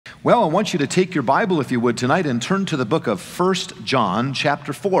Well, I want you to take your Bible, if you would, tonight and turn to the book of 1 John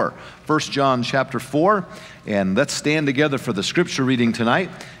chapter 4. 1 John chapter 4, and let's stand together for the scripture reading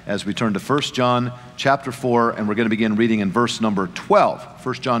tonight as we turn to 1 John chapter 4, and we're going to begin reading in verse number 12.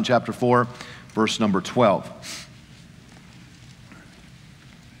 1 John chapter 4, verse number 12.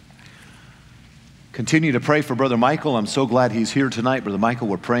 Continue to pray for Brother Michael. I'm so glad he's here tonight. Brother Michael,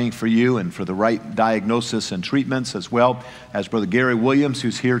 we're praying for you and for the right diagnosis and treatments, as well as Brother Gary Williams,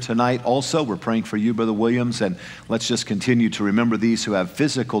 who's here tonight also. We're praying for you, Brother Williams, and let's just continue to remember these who have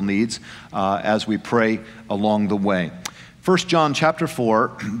physical needs as we pray along the way. 1 John chapter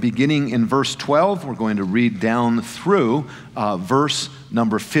 4, beginning in verse 12, we're going to read down through verse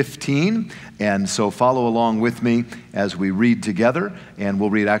number 15. And so follow along with me as we read together, and we'll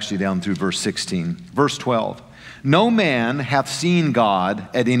read actually down through verse 16. Verse 12, no man hath seen God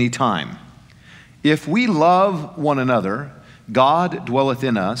at any time. If we love one another, God dwelleth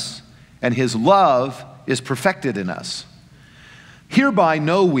in us, and his love is perfected in us. Hereby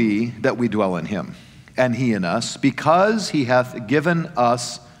know we that we dwell in him, and he in us, because he hath given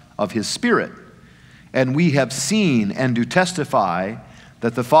us of his Spirit. And we have seen and do testify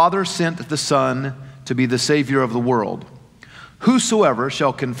that the Father sent the Son to be the Savior of the world. Whosoever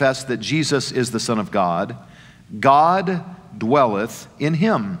shall confess that Jesus is the Son of God, God dwelleth in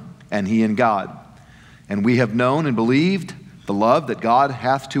him, and he in God. And we have known and believed the love that God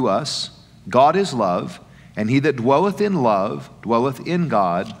hath to us. God is love, and he that dwelleth in love dwelleth in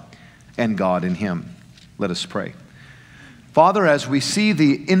God, and God in him. Let us pray. Father, as we see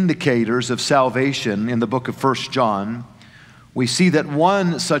the indicators of salvation in the book of 1 John, we see that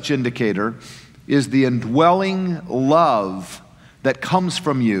one such indicator is the indwelling love that comes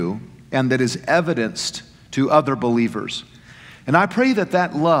from you and that is evidenced to other believers. And I pray that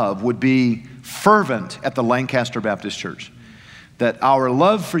that love would be fervent at the Lancaster Baptist Church, that our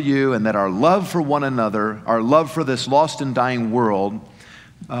love for you and that our love for one another, our love for this lost and dying world,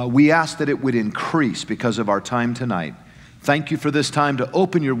 we ask that it would increase because of our time tonight. Thank you for this time to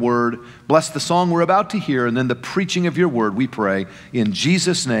open your word. Bless the song we're about to hear and then the preaching of your word, we pray. In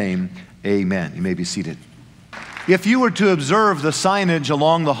Jesus' name, amen. You may be seated. If you were to observe the signage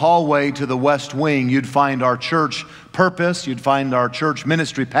along the hallway to the west wing, you'd find our church purpose, you'd find our church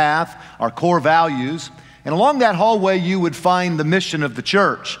ministry path, our core values. And along that hallway, you would find the mission of the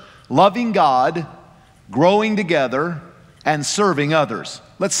church: loving God, growing together, and serving others.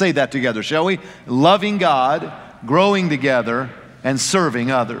 Let's say that together, shall we? Loving God, growing together, and serving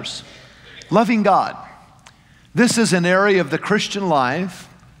others. Loving God. This is an area of the Christian life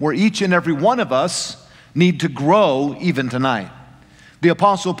where each and every one of us need to grow even tonight. The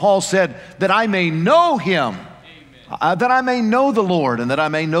Apostle Paul said, that I may know him, that I may know the Lord, and that I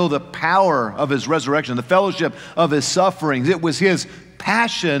may know the power of his resurrection, the fellowship of his sufferings. It was his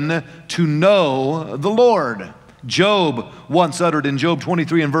passion to know the Lord. Job once uttered in Job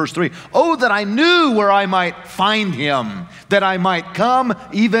 23 and verse 3, oh, that I knew where I might find him, that I might come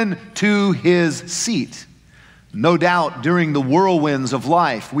even to his seat. No doubt during the whirlwinds of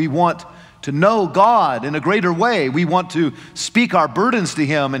life, we want to know God in a greater way. We want to speak our burdens to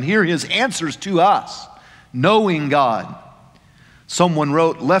him and hear his answers to us. Knowing God. Someone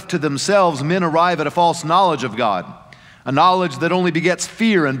wrote, left to themselves, men arrive at a false knowledge of God. A knowledge that only begets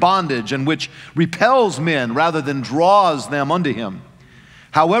fear and bondage, and which repels men rather than draws them unto him.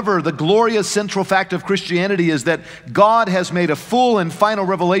 However, the glorious central fact of Christianity is that God has made a full and final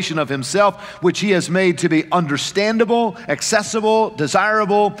revelation of himself, which he has made to be understandable, accessible,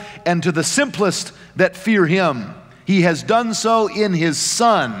 desirable, and to the simplest that fear him. He has done so in his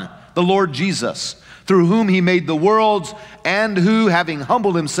Son, the Lord Jesus, through whom he made the worlds, and who, having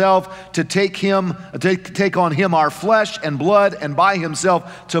humbled himself to take on him our flesh and blood, and by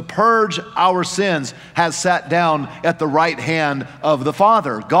himself to purge our sins, has sat down at the right hand of the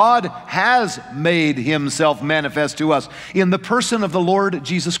Father. God has made himself manifest to us in the person of the Lord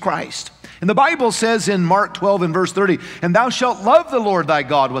Jesus Christ. And the Bible says in Mark 12 and verse 30, and thou shalt love the Lord thy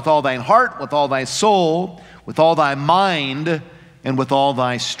God with all thine heart, with all thy soul, with all thy mind, and with all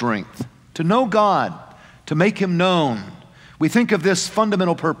thy strength. To know God, to make him known. We think of this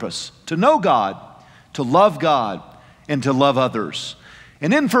fundamental purpose: to know God, to love God, and to love others.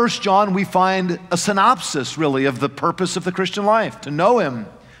 And in 1 John, we find a synopsis, really, of the purpose of the Christian life: to know him,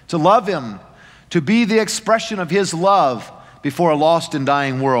 to love him, to be the expression of his love before a lost and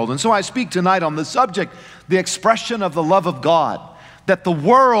dying world. And so I speak tonight on the subject, the expression of the love of God, that the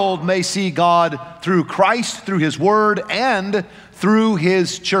world may see God through Christ, through his word, and through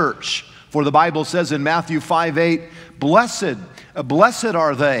his church. For the Bible says in Matthew 5:8, blessed Blessed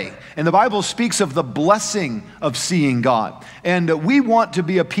are they. And the Bible speaks of the blessing of seeing God. And we want to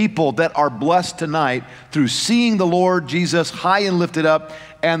be a people that are blessed tonight through seeing the Lord Jesus high and lifted up,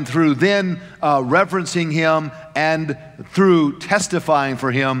 and through then reverencing Him, and through testifying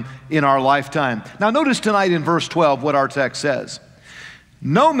for Him in our lifetime. Now notice tonight in verse 12 what our text says.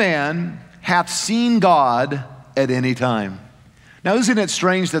 No man hath seen God at any time. Now isn't it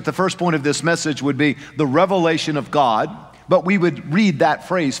strange that the first point of this message would be the revelation of God, but we would read that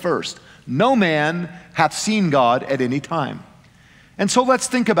phrase first. No man hath seen God at any time. And so let's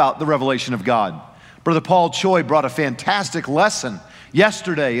think about the revelation of God. Brother Paul Choi brought a fantastic lesson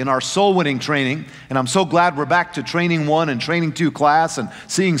yesterday in our soul winning training, and I'm so glad we're back to training 1 and training 2 class, and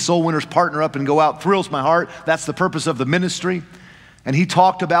seeing soul winners partner up and go out thrills my heart. That's the purpose of the ministry. And he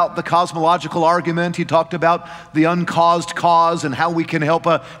talked about the cosmological argument. He talked about the uncaused cause and how we can help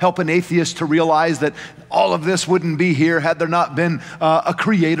an atheist to realize that all of this wouldn't be here had there not been a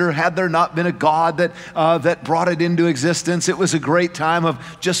creator, had there not been a God that brought it into existence. It was a great time of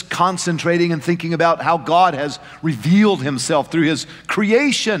just concentrating and thinking about how God has revealed Himself through His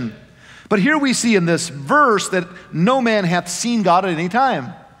creation. But here we see in this verse that no man hath seen God at any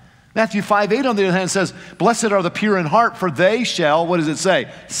time. Matthew 5:8 on the other hand says, blessed are the pure in heart, for they shall, what does it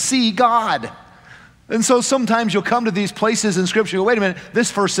say? See God. And so sometimes you'll come to these places in Scripture, you go, wait a minute,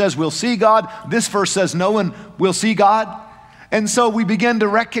 this verse says we'll see God, this verse says no one will see God. And so we begin to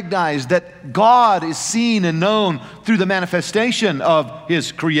recognize that God is seen and known through the manifestation of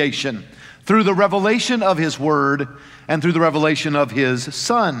His creation, through the revelation of His Word, and through the revelation of His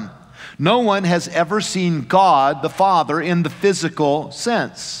Son. No one has ever seen God the Father in the physical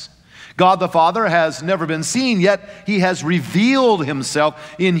sense. God the Father has never been seen, yet He has revealed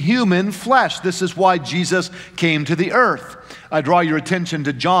Himself in human flesh. This is why Jesus came to the earth. I draw your attention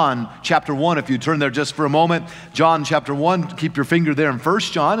to John chapter 1, if you turn there just for a moment. John chapter 1, keep your finger there in 1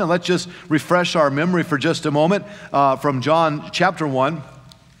 John, and let's just refresh our memory for just a moment from John chapter 1.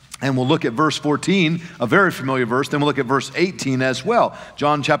 And we'll look at verse 14, a very familiar verse. Then we'll look at verse 18 as well.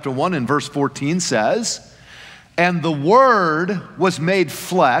 John chapter 1 and verse 14 says, and the Word was made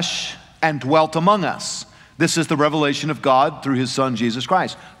flesh and dwelt among us. This is the revelation of God through His Son, Jesus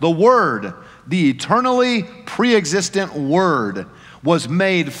Christ. The Word, the eternally pre-existent Word, was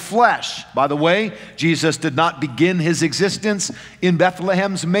made flesh. By the way, Jesus did not begin His existence in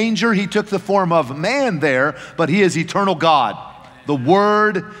Bethlehem's manger. He took the form of man there, but He is eternal God. The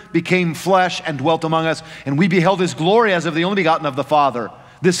Word became flesh and dwelt among us, and we beheld His glory as of the only begotten of the Father.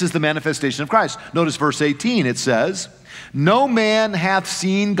 This is the manifestation of Christ. Notice verse 18, it says, no man hath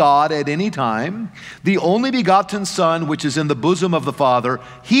seen God at any time. The only begotten Son, which is in the bosom of the Father,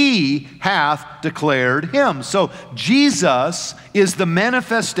 He hath declared Him. So Jesus is the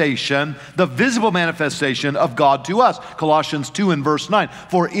manifestation, the visible manifestation of God to us. Colossians 2 and verse 9.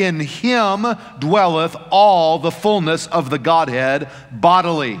 For in Him dwelleth all the fullness of the Godhead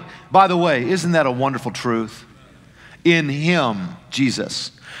bodily. By the way, isn't that a wonderful truth? In Him,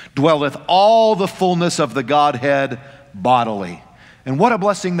 Jesus, dwelleth all the fullness of the Godhead bodily. And what a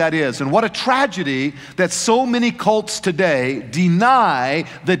blessing that is, and what a tragedy that so many cults today deny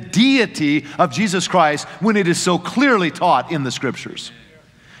the deity of Jesus Christ when it is so clearly taught in the Scriptures.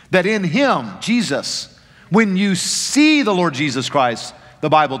 That in Him, Jesus, when you see the Lord Jesus Christ, the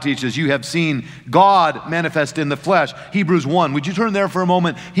Bible teaches you have seen God manifest in the flesh. Hebrews 1. Would you turn there for a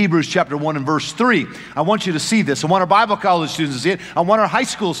moment? Hebrews chapter 1 and verse 3. I want you to see this. I want our Bible college students to see it. I want our high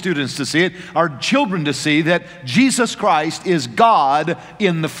school students to see it. Our children to see that Jesus Christ is God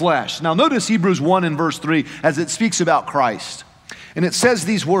in the flesh. Now notice Hebrews 1 and verse 3 as it speaks about Christ. And it says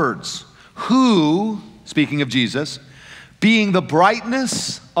these words, who, speaking of Jesus, being the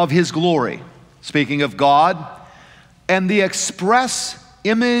brightness of His glory, speaking of God, and the express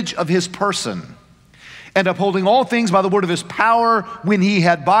image of His person, and upholding all things by the word of His power, when He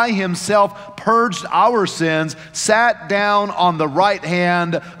had by Himself purged our sins, sat down on the right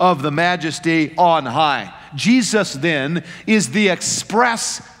hand of the majesty on high. Jesus then is the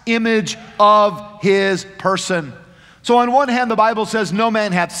express image of His person. So on one hand, the Bible says no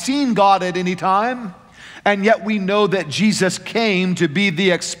man hath seen God at any time, and yet we know that Jesus came to be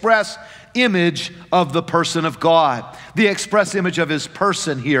the express image of the person of God. The express image of His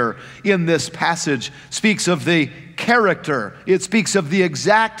person here in this passage speaks of the character. It speaks of the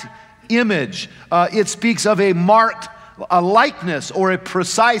exact image. It speaks of a marked likeness or a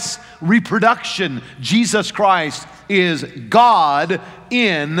precise reproduction. Jesus Christ is God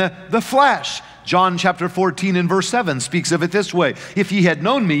in the flesh. John chapter 14 and verse 7 speaks of it this way. If ye had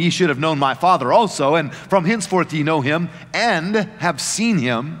known me, ye should have known my Father also, and from henceforth ye know Him and have seen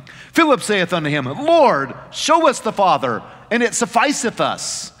Him. Philip saith unto Him, Lord, show us the Father, and it sufficeth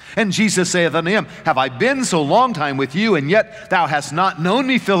us. And Jesus saith unto him, Have I been so long time with you, and yet thou hast not known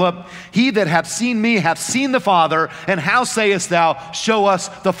me, Philip? He that hath seen me hath seen the Father, and how sayest thou, Show us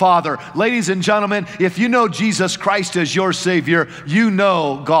the Father? Ladies and gentlemen, if you know Jesus Christ as your Savior, you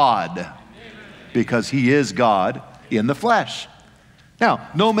know God, because he is God in the flesh. Now,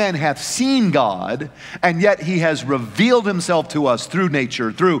 no man hath seen God, and yet he has revealed himself to us through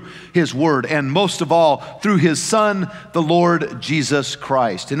nature, through his word, and most of all, through his Son, the Lord Jesus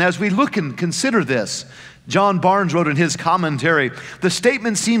Christ. And as we look and consider this, John Barnes wrote in his commentary, the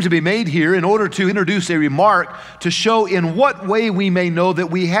statement seems to be made here in order to introduce a remark to show in what way we may know that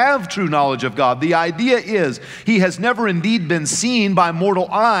we have true knowledge of God. The idea is, he has never indeed been seen by mortal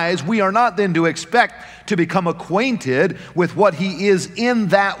eyes. We are not then to expect to become acquainted with what he is in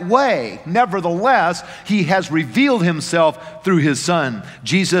that way. Nevertheless, he has revealed himself through his Son.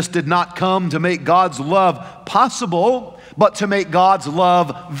 Jesus did not come to make God's love possible, but to make God's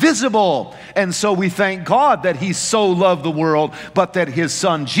love visible. And so we thank God that he so loved the world, but that his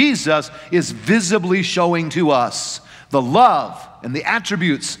Son Jesus is visibly showing to us the love and the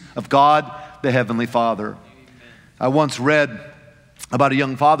attributes of God, the Heavenly Father. I once read about a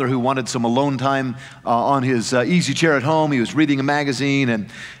young father who wanted some alone time on his easy chair at home. He was reading a magazine,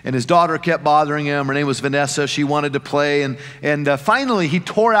 and his daughter kept bothering him. Her name was Vanessa. She wanted to play, and finally he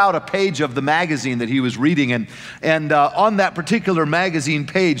tore out a page of the magazine that he was reading, and on that particular magazine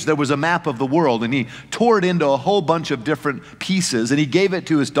page there was a map of the world, and he tore it into a whole bunch of different pieces, and he gave it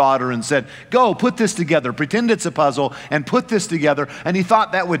to his daughter and said, Go, put this together, pretend it's a puzzle, and put this together. And he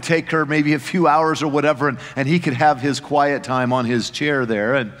thought that would take her maybe a few hours or whatever, and he could have his quiet time on his chair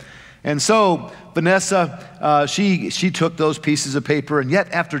there. And so Vanessa, she took those pieces of paper, and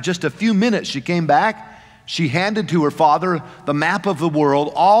yet after just a few minutes she came back. She handed to her father the map of the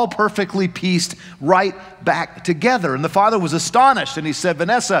world, all perfectly pieced right back together. And the father was astonished, and he said,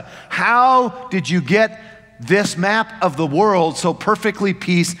 Vanessa, how did you get this map of the world so perfectly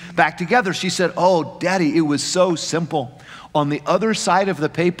pieced back together? She said, Oh, Daddy, it was so simple. On the other side of the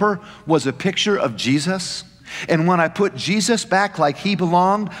paper was a picture of Jesus. And when I put Jesus back like he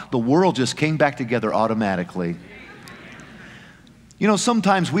belonged, the world just came back together automatically. You know,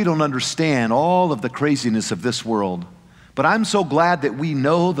 sometimes we don't understand all of the craziness of this world, but I'm so glad that we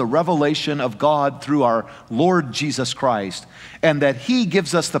know the revelation of God through our Lord Jesus Christ, and that he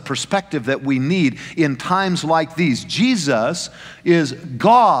gives us the perspective that we need in times like these. Jesus is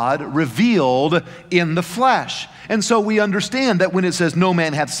God revealed in the flesh. And so we understand that when it says no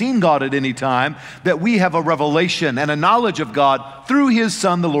man hath seen God at any time, that we have a revelation and a knowledge of God through his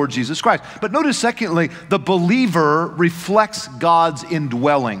Son, the Lord Jesus Christ. But notice secondly, the believer reflects God's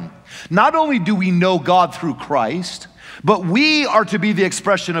indwelling. Not only do we know God through Christ, but we are to be the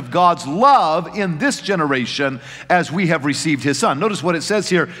expression of God's love in this generation as we have received his Son. Notice what it says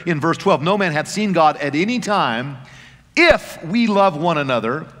here in verse 12. No man hath seen God at any time. If we love one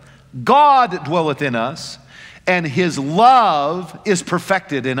another, God dwelleth in us, and his love is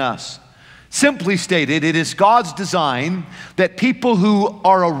perfected in us. Simply stated, it is God's design that people who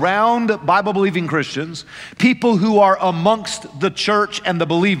are around Bible-believing Christians, people who are amongst the church and the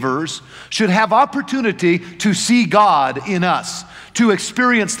believers, should have opportunity to see God in us, to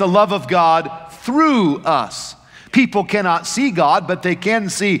experience the love of God through us. People cannot see God, but they can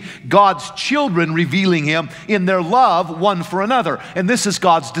see God's children revealing him in their love one for another. And this is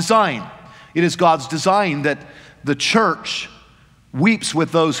God's design. It is God's design that the church weeps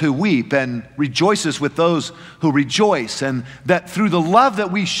with those who weep and rejoices with those who rejoice, and that through the love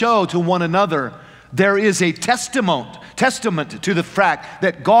that we show to one another, there is a testament to the fact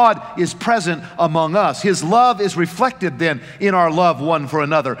that God is present among us. His love is reflected then in our love one for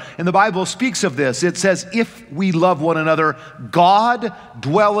another. And the Bible speaks of this. It says, if we love one another, God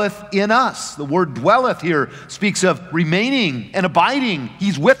dwelleth in us. The word dwelleth here speaks of remaining and abiding.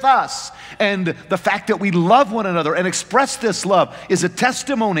 He's with us. And the fact that we love one another and express this love is a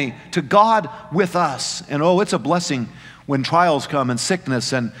testimony to God with us. And oh, it's a blessing when trials come and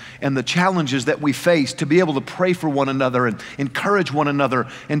sickness and the challenges that we face, to be able to pray for one another and encourage one another,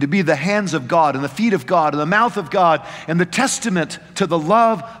 and to be the hands of God and the feet of God and the mouth of God and the testament to the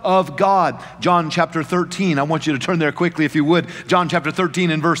love of God. John chapter 13, I want you to turn there quickly if you would. John chapter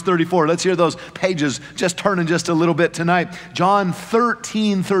 13 and verse 34. Let's hear those pages just turning just a little bit tonight. John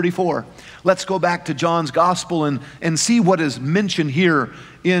 13:34. Let's go back to John's gospel and see what is mentioned here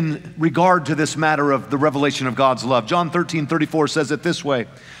in regard to this matter of the revelation of God's love. John 13:34 says it this way.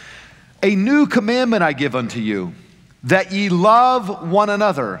 A new commandment I give unto you, that ye love one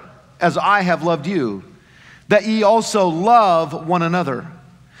another as I have loved you, that ye also love one another.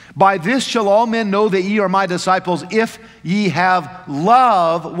 By this shall all men know that ye are my disciples, if ye have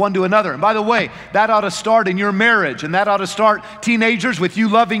love one to another. And by the way, that ought to start in your marriage, and that ought to start, teenagers, with you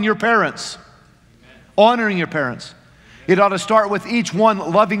loving your parents, honoring your parents. It ought to start with each one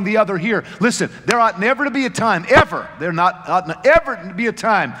loving the other here. Listen, there ought never to be a time, ever, ought ever to be a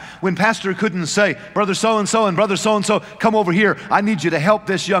time when pastor couldn't say, brother so-and-so and brother so-and-so, come over here. I need you to help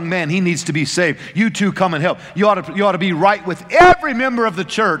this young man. He needs to be saved. You two come and help. You ought to be right with every member of the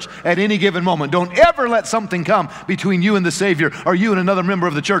church at any given moment. Don't ever let something come between you and the Savior or you and another member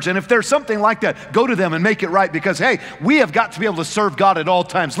of the church. And if there's something like that, go to them and make it right, because, hey, we have got to be able to serve God at all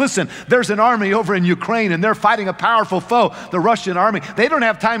times. Listen, there's an army over in Ukraine, and they're fighting a powerful foe, the Russian army. They don't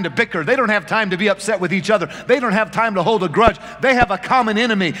have time to bicker. They don't have time to be upset with each other. They don't have time to hold a grudge. They have a common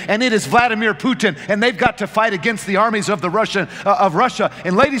enemy, and it is Vladimir Putin, and they've got to fight against the armies of Russia.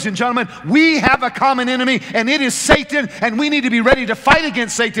 And ladies and gentlemen, we have a common enemy, and it is Satan, and we need to be ready to fight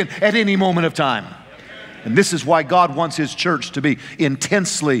against Satan at any moment of time. And this is why God wants His church to be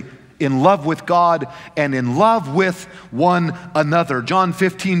intensely in love with God and in love with one another. John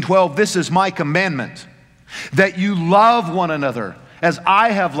 15:12, this is my commandment, that you love one another as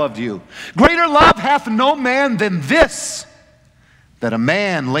I have loved you. Greater love hath no man than this, that a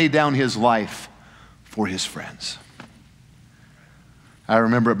man lay down his life for his friends. I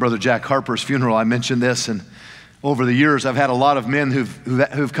remember at Brother Jack Harper's funeral, I mentioned this, and over the years I've had a lot of men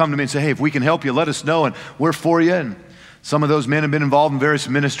who've come to me and say, hey, if we can help you, let us know, and we're for you. And some of those men have been involved in various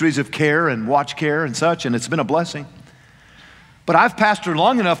ministries of care and watch care and such, and it's been a blessing. But I've pastored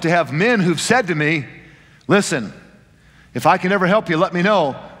long enough to have men who've said to me, listen, if I can ever help you, let me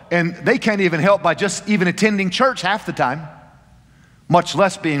know. And they can't even help by just even attending church half the time, much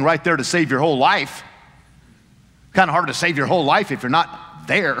less being right there to save your whole life. Kind of hard to save your whole life if you're not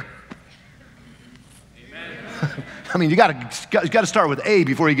there. Amen. I mean, you got to start with A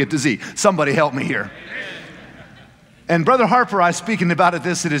before you get to Z. Somebody help me here. Amen. And Brother Harper, I was speaking about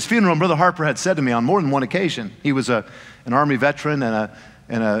this at his funeral, and Brother Harper had said to me on more than one occasion, he was an Army veteran and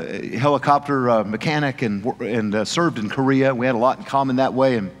a helicopter mechanic and served in Korea. We had a lot in common that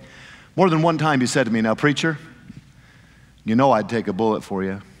way. And more than one time he said to me, now, preacher, you know I'd take a bullet for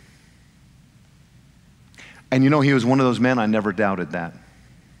you. And you know, he was one of those men, I never doubted that.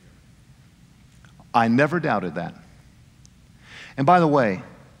 I never doubted that. And by the way,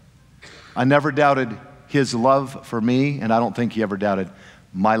 I never doubted his love for me, and I don't think he ever doubted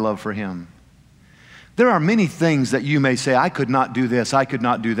my love for him. There are many things that you may say, I could not do this, I could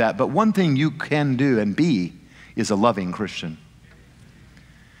not do that, but one thing you can do and be is a loving Christian.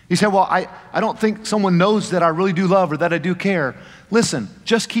 You say, well, I don't think someone knows that I really do love or that I do care. Listen,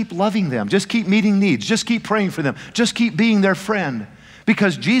 just keep loving them. Just keep meeting needs. Just keep praying for them. Just keep being their friend.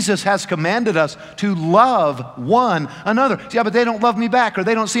 Because Jesus has commanded us to love one another. Yeah, but they don't love me back, or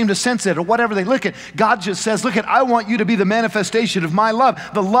they don't seem to sense it, or whatever they look at. God just says, look, I want you to be the manifestation of my love.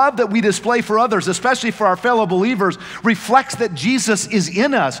 The love that we display for others, especially for our fellow believers, reflects that Jesus is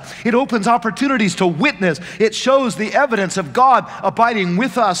in us. It opens opportunities to witness. It shows the evidence of God abiding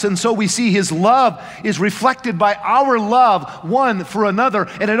with us. And so we see His love is reflected by our love one for another.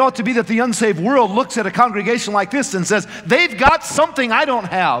 And it ought to be that the unsaved world looks at a congregation like this and says, they've got something I don't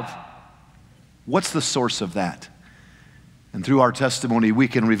have. What's the source of that? And through our testimony, we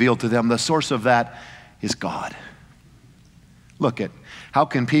can reveal to them the source of that is God. Look at how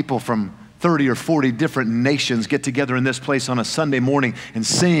can people from 30 or 40 different nations get together in this place on a Sunday morning and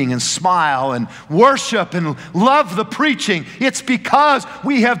sing and smile and worship and love the preaching? It's because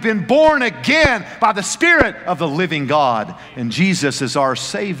we have been born again by the Spirit of the living God, and Jesus is our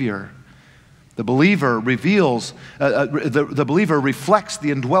Savior. The believer reveals, the believer reflects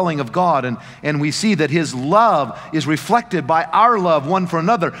the indwelling of God, and we see that His love is reflected by our love one for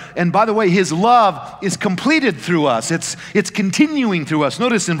another. And by the way, His love is completed through us. It's continuing through us.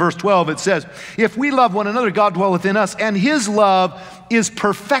 Notice in verse 12 it says, if we love one another, God dwelleth in us, and His love is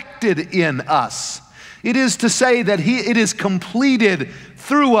perfected in us. It is to say that it is completed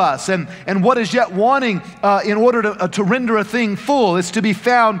through us, and what is yet wanting in order to render a thing full is to be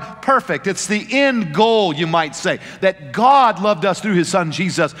found perfect. It's the end goal, you might say, that God loved us through His Son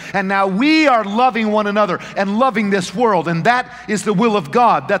Jesus, and now we are loving one another and loving this world, and that is the will of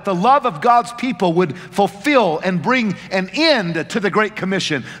God, that the love of God's people would fulfill and bring an end to the Great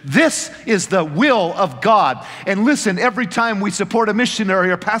Commission. This is the will of God. And listen, every time we support a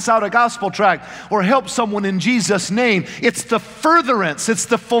missionary or pass out a gospel tract or help someone in Jesus' name, it's the furtherance It's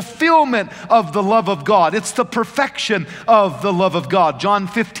the fulfillment of the love of God. It's the perfection of the love of God. John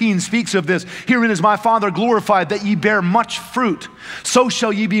 15 speaks of this. Herein is my Father glorified, that ye bear much fruit. So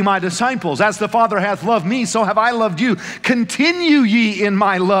shall ye be my disciples. As the Father hath loved me, so have I loved you. Continue ye in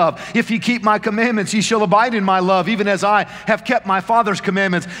my love. If ye keep my commandments, ye shall abide in my love, even as I have kept my Father's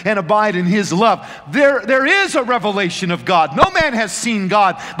commandments and abide in his love. There is a revelation of God. No man has seen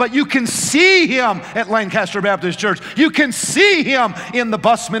God, but you can see him at Lancaster Baptist Church. You can see him in the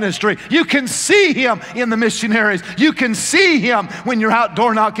bus ministry. You can see him in the missionaries. You can see him when you're out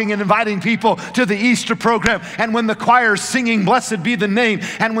door knocking and inviting people to the Easter program, and when the choir's singing, blessed be the name,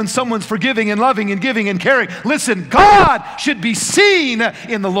 and when someone's forgiving and loving and giving and caring. Listen, God should be seen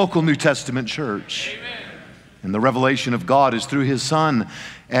in the local New Testament church. Amen. And the revelation of God is through his Son,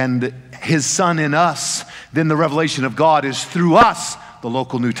 and his Son in us. Then the revelation of God is through us, the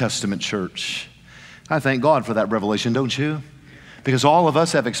local New Testament church. I thank God for that revelation, don't you? Because all of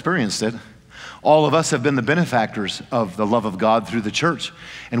us have experienced it. All of us have been the benefactors of the love of God through the church.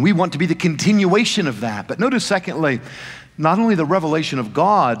 And we want to be the continuation of that. But notice, secondly, not only the revelation of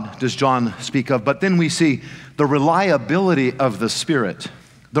God does John speak of, but then we see the reliability of the Spirit.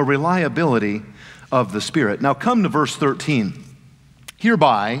 The reliability of the Spirit. Now come to verse 13.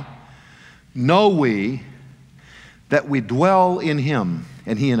 Hereby know we that we dwell in him,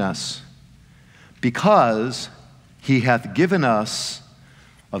 and he in us, because he hath given us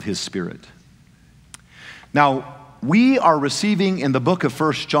of his Spirit. Now, we are receiving in the book of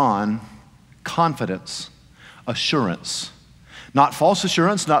 1 John confidence, assurance. Not false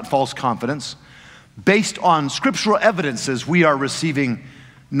assurance, not false confidence. Based on scriptural evidences, we are receiving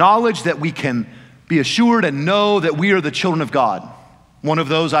knowledge that we can be assured and know that we are the children of God. One of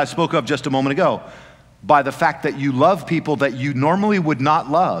those I spoke of just a moment ago. By the fact that you love people that you normally would not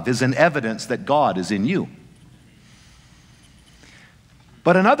love is an evidence that God is in you.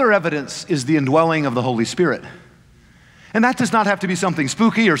 But another evidence is the indwelling of the Holy Spirit. And that does not have to be something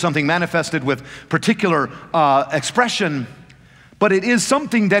spooky or something manifested with particular expression, but it is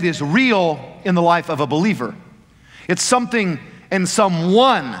something that is real in the life of a believer. It's something and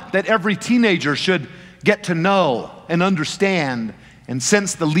someone that every teenager should get to know and understand and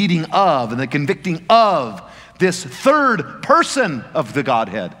sense the leading of and the convicting of this third person of the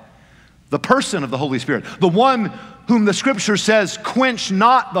Godhead, the person of the Holy Spirit, the one whom the scripture says, quench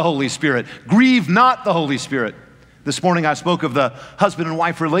not the Holy Spirit, grieve not the Holy Spirit. This morning I spoke of the husband and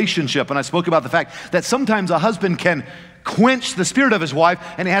wife relationship, and I spoke about the fact that sometimes a husband can quench the spirit of his wife,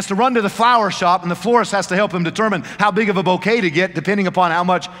 and he has to run to the flower shop, and the florist has to help him determine how big of a bouquet to get, depending upon how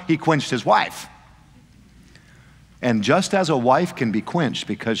much he quenched his wife. And just as a wife can be quenched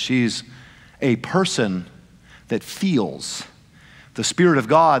because she's a person that feels, the Spirit of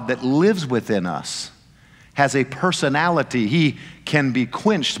God that lives within us has a personality. He can be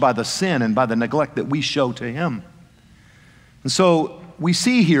quenched by the sin and by the neglect that we show to him. And so we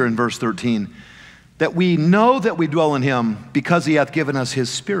see here in verse 13 that we know that we dwell in him because he hath given us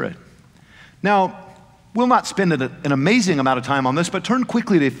his Spirit. Now, we'll not spend an amazing amount of time on this, but turn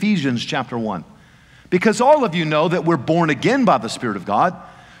quickly to Ephesians chapter 1. Because all of you know that we're born again by the Spirit of God.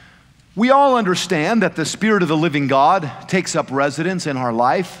 We all understand that the Spirit of the living God takes up residence in our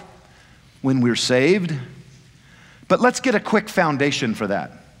life when we're saved. But let's get a quick foundation for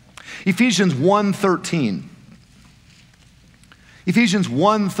that. Ephesians 1:13. Ephesians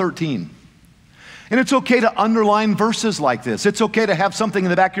 1:13. And it's okay to underline verses like this. It's okay to have something in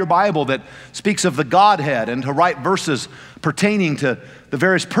the back of your Bible that speaks of the Godhead and to write verses pertaining to the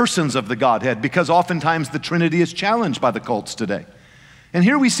various persons of the Godhead, because oftentimes the Trinity is challenged by the cults today. And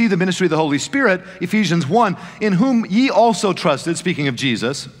here we see the ministry of the Holy Spirit, Ephesians 1, in whom ye also trusted, speaking of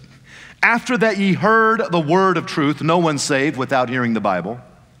Jesus, after that ye heard the word of truth, no one saved without hearing the Bible,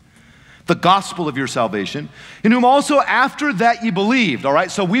 the gospel of your salvation, in whom also after that ye believed. All right,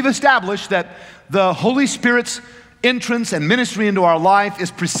 so we've established that the Holy Spirit's entrance and ministry into our life is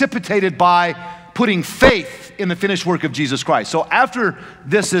precipitated by putting faith in the finished work of Jesus Christ. So after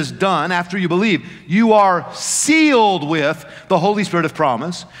this is done, after you believe, you are sealed with the Holy Spirit of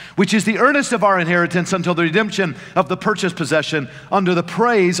promise, which is the earnest of our inheritance until the redemption of the purchased possession under the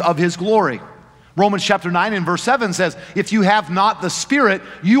praise of his glory. Romans chapter 9 and verse 7 says, if you have not the Spirit,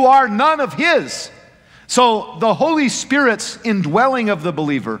 you are none of his. So the Holy Spirit's indwelling of the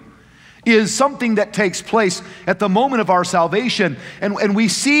believer is something that takes place at the moment of our salvation. And we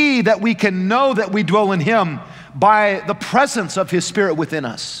see that we can know that we dwell in him by the presence of his Spirit within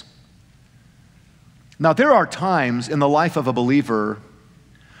us. Now, there are times in the life of a believer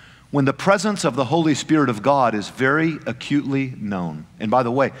when the presence of the Holy Spirit of God is very acutely known. And by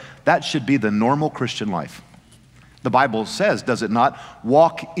the way, that should be the normal Christian life. The Bible says, does it not?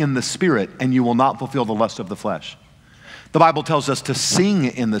 Walk in the Spirit, and you will not fulfill the lust of the flesh. The Bible tells us to sing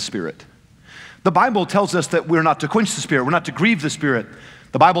in the Spirit. The Bible tells us that we're not to quench the Spirit, we're not to grieve the Spirit.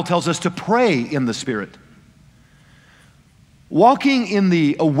 The Bible tells us to pray in the Spirit. Walking in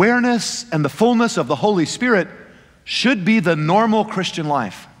the awareness and the fullness of the Holy Spirit should be the normal Christian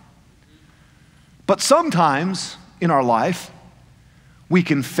life. But sometimes in our life, we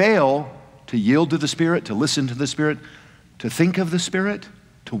can fail to yield to the Spirit, to listen to the Spirit, to think of the Spirit,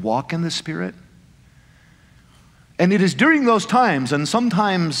 to walk in the Spirit. And it is during those times, and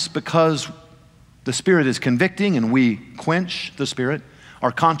sometimes because the Spirit is convicting and we quench the Spirit,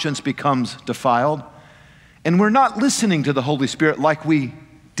 our conscience becomes defiled, and we're not listening to the Holy Spirit like we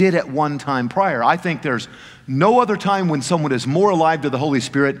did at one time prior. I think there's no other time when someone is more alive to the Holy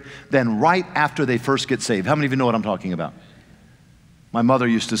Spirit than right after they first get saved. How many of you know what I'm talking about? My mother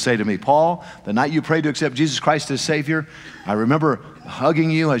used to say to me, Paul, the night you prayed to accept Jesus Christ as Savior, I remember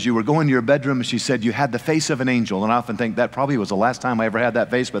hugging you as you were going to your bedroom, and she said, you had the face of an angel. And I often think that probably was the last time I ever had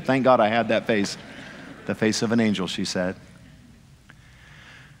that face, but thank God I had that face. The face of an angel, she said.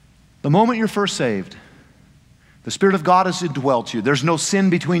 The moment you're first saved, the Spirit of God has indwelt you. There's no sin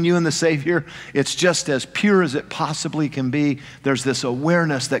between you and the Savior. It's just as pure as it possibly can be. There's this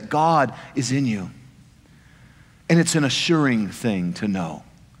awareness that God is in you. And it's an assuring thing to know.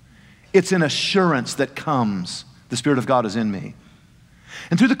 It's an assurance that comes, the Spirit of God is in me.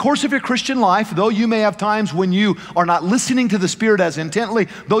 And through the course of your Christian life, though you may have times when you are not listening to the Spirit as intently,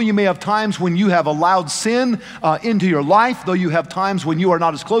 though you may have times when you have allowed sin into your life, though you have times when you are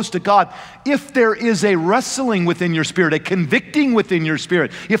not as close to God, if there is a wrestling within your spirit, a convicting within your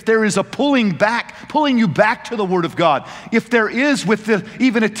spirit, if there is a pulling you back to the Word of God, if there is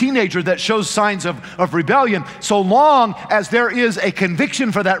even a teenager that shows signs of rebellion, so long as there is a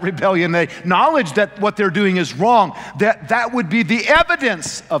conviction for that rebellion, a knowledge that what they're doing is wrong, that would be the evidence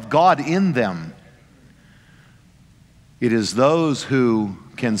of God in them. It is those who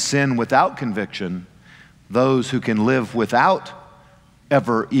can sin without conviction, those who can live without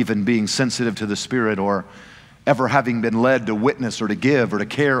ever even being sensitive to the Spirit or ever having been led to witness or to give or to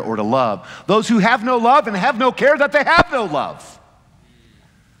care or to love. Those who have no love and have no care that they have no love.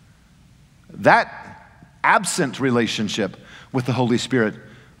 That absent relationship with the Holy Spirit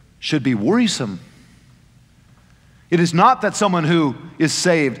should be worrisome. It is not that someone who is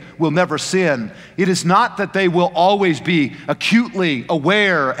saved will never sin. It is not that they will always be acutely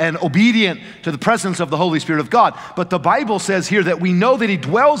aware and obedient to the presence of the Holy Spirit of God. But the Bible says here that we know that He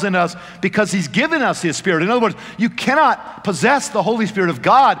dwells in us because He's given us His Spirit. In other words, you cannot possess the Holy Spirit of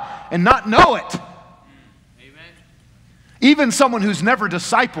God and not know it. Amen. Even someone who's never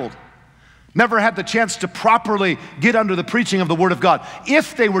discipled, never had the chance to properly get under the preaching of the Word of God,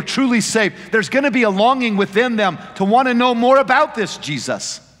 if they were truly saved, there's going to be a longing within them to want to know more about this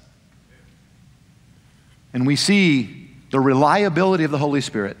Jesus. And we see the reliability of the Holy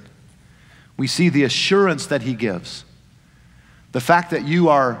Spirit. We see the assurance that He gives. The fact that you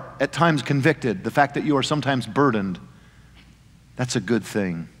are at times convicted, the fact that you are sometimes burdened, that's a good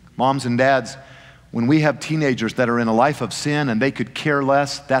thing. Moms and dads, when we have teenagers that are in a life of sin and they could care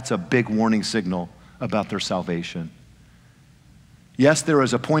less, that's a big warning signal about their salvation. Yes, there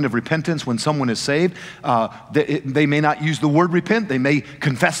is a point of repentance when someone is saved. They may not use the word repent. They may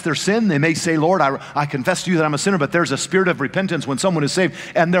confess their sin. They may say, Lord, I confess to you that I'm a sinner, but there's a spirit of repentance when someone is saved.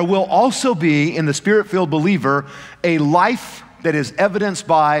 And there will also be, in the Spirit-filled believer, a life that is evidenced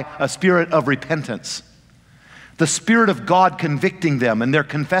by a spirit of repentance. The Spirit of God convicting them, and they're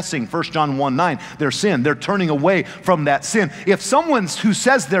confessing, 1 John 1:9, their sin. They're turning away from that sin. If someone who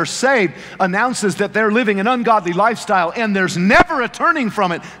says they're saved announces that they're living an ungodly lifestyle and there's never a turning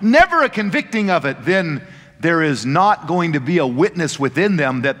from it, never a convicting of it, then there is not going to be a witness within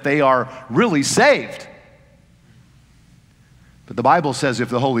them that they are really saved. But the Bible says if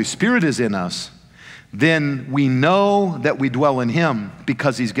the Holy Spirit is in us, then we know that we dwell in Him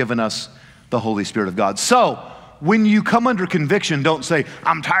because He's given us the Holy Spirit of God. So, when you come under conviction, don't say,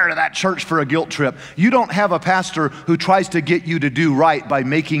 I'm tired of that church for a guilt trip. You don't have a pastor who tries to get you to do right by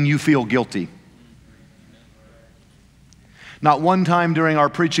making you feel guilty. Not one time during our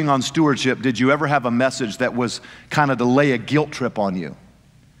preaching on stewardship did you ever have a message that was kind of to lay a guilt trip on you.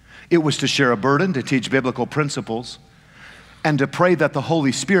 It was to share a burden, to teach biblical principles, and to pray that the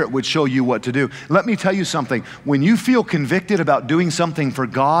Holy Spirit would show you what to do. Let me tell you something. When you feel convicted about doing something for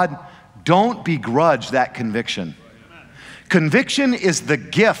God, don't begrudge that conviction. Conviction is the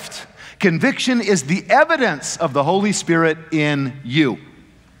gift. Conviction is the evidence of the Holy Spirit in you.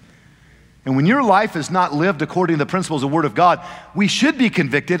 And when your life is not lived according to the principles of the Word of God, we should be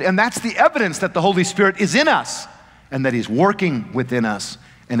convicted, and that's the evidence that the Holy Spirit is in us. and that he's working within us,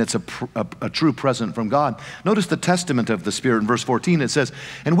 and it's a true present from God. Notice the testament of the Spirit in verse 14. It says,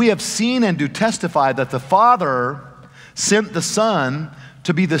 and we have seen and do testify that the Father sent the Son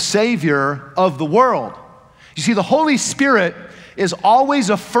to be the Savior of the world. You see, the Holy Spirit is always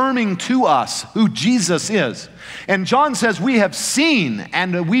affirming to us who Jesus is. And John says we have seen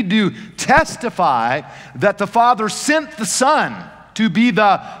and we do testify that the Father sent the Son to be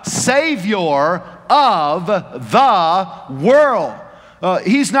the Savior of the world.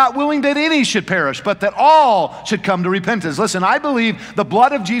 He's not willing that any should perish, but that all should come to repentance. Listen, I believe the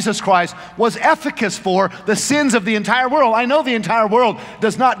blood of Jesus Christ was efficacious for the sins of the entire world. I know the entire world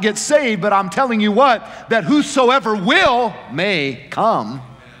does not get saved, but I'm telling you what, that whosoever will may come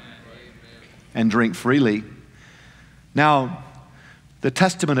and drink freely. Now, the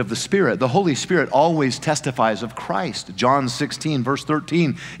testament of the Spirit, the Holy Spirit always testifies of Christ. John 16, verse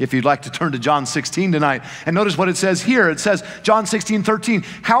 13, if you'd like to turn to John 16 tonight. And notice what it says here. It says, John 16, 13,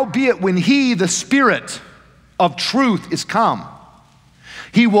 howbeit when he, the Spirit of truth, is come,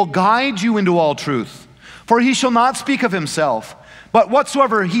 he will guide you into all truth. For he shall not speak of himself, but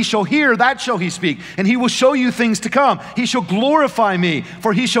whatsoever he shall hear, that shall he speak. And he will show you things to come. He shall glorify me,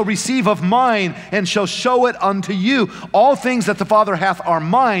 for he shall receive of mine, and shall show it unto you. All things that the Father hath are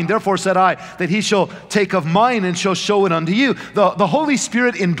mine. Therefore said I, that he shall take of mine, and shall show it unto you. The Holy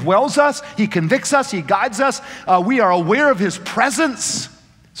Spirit indwells us. He convicts us. He guides us. We are aware of his presence,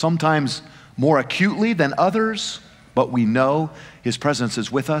 sometimes more acutely than others, but we know his presence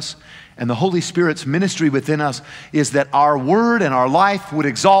is with us. And the Holy Spirit's ministry within us is that our word and our life would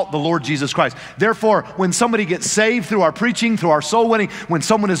exalt the Lord Jesus Christ. Therefore, when somebody gets saved through our preaching, through our soul winning, when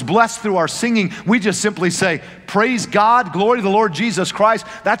someone is blessed through our singing, we just simply say, praise God, glory to the Lord Jesus Christ.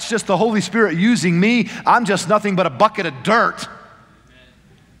 That's just the Holy Spirit using me. I'm just nothing but a bucket of dirt.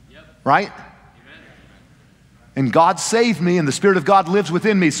 Yep. Right? Amen. And God saved me, and the Spirit of God lives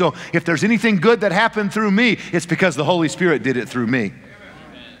within me. So if there's anything good that happened through me, it's because the Holy Spirit did it through me.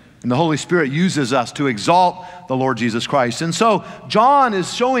 And the Holy Spirit uses us to exalt the Lord Jesus Christ. And so John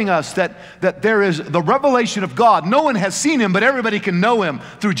is showing us that there is the revelation of God. No one has seen him, but everybody can know him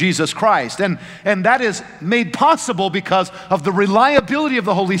through Jesus Christ. And that is made possible because of the reliability of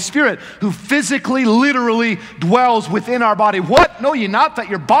the Holy Spirit, who physically, literally dwells within our body. What? Know ye not that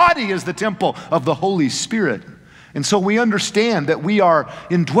your body is the temple of the Holy Spirit? And so we understand that we are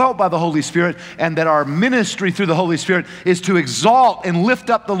indwelt by the Holy Spirit, and that our ministry through the Holy Spirit is to exalt and lift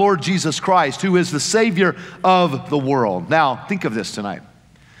up the Lord Jesus Christ, who is the Savior of the world. Now, think of this tonight.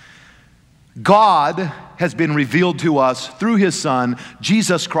 God has been revealed to us through his Son,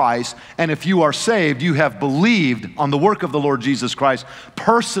 Jesus Christ, and if you are saved, you have believed on the work of the Lord Jesus Christ.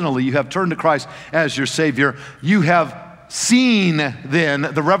 Personally, you have turned to Christ as your Savior. You have seen then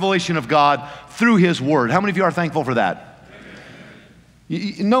the revelation of God through his word. How many of you are thankful for that?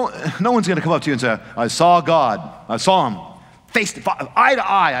 No one's going to come up to you and say, I saw God. I saw him face to face, eye to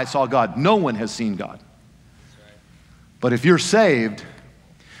eye. I saw God. No one has seen God. But if you're saved,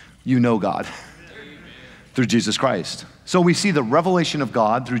 you know God through Jesus Christ. So we see the revelation of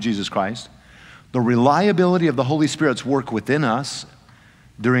God through Jesus Christ, the reliability of the Holy Spirit's work within us.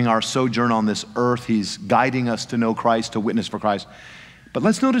 During our sojourn on this earth, he's guiding us to know Christ, to witness for Christ. But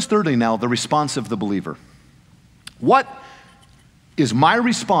let's notice thirdly now, the response of the believer. What is my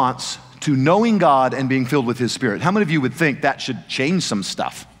response to knowing God and being filled with his Spirit? How many of you would think that should change some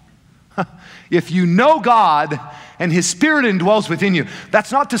stuff? If you know God and his Spirit indwells within you,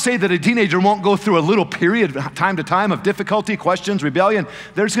 that's not to say that a teenager won't go through a little period time to time of difficulty, questions, rebellion.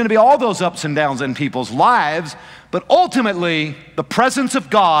 There's going to be all those ups and downs in people's lives, but ultimately the presence of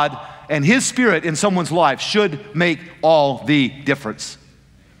God and his Spirit in someone's life should make all the difference.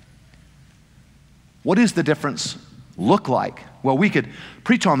 What does the difference look like? Well, we could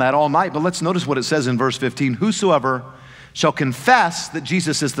preach on that all night, but let's notice what it says in verse 15. Whosoever shall confess that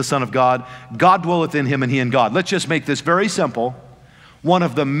Jesus is the Son of God, God dwelleth in him and he in God. Let's just make this very simple. One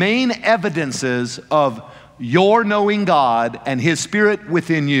of the main evidences of your knowing God and his Spirit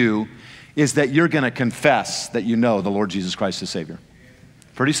within you is that you're going to confess that you know the Lord Jesus Christ as Savior.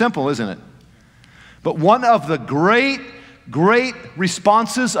 Pretty simple, isn't it? But one of the great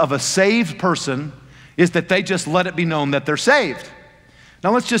responses of a saved person is that they just let it be known that they're saved.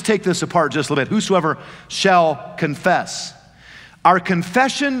 Now let's just take this apart just a little bit. Whosoever shall confess. Our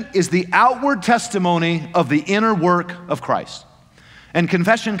confession is the outward testimony of the inner work of Christ. And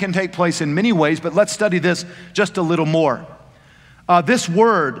confession can take place in many ways, but let's study this just a little more. This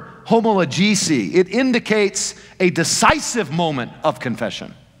word, homologesi, it indicates a decisive moment of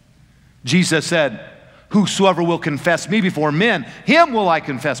confession. Jesus said, whosoever will confess me before men, him will I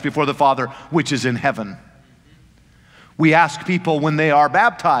confess before the Father which is in heaven. We ask people when they are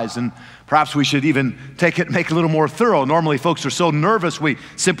baptized, and perhaps we should even make it a little more thorough. Normally folks are so nervous, we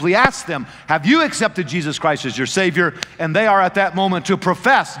simply ask them, have you accepted Jesus Christ as your Savior? And they are at that moment to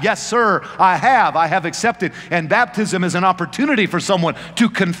profess, yes sir, I have accepted. And baptism is an opportunity for someone to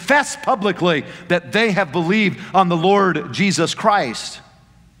confess publicly that they have believed on the Lord Jesus Christ.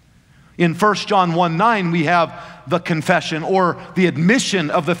 In 1 John 1:9, we have the confession or the admission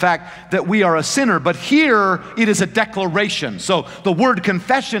of the fact that we are a sinner. But here, it is a declaration. So the word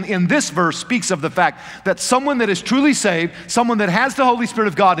confession in this verse speaks of the fact that someone that is truly saved, someone that has the Holy Spirit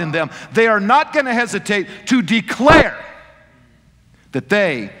of God in them, they are not going to hesitate to declare that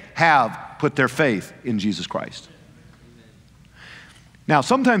they have put their faith in Jesus Christ. Now,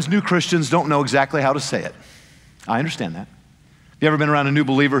 sometimes new Christians don't know exactly how to say it. I understand that. You ever been around a new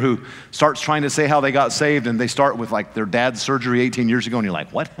believer who starts trying to say how they got saved, and they start with like their dad's surgery 18 years ago, and you're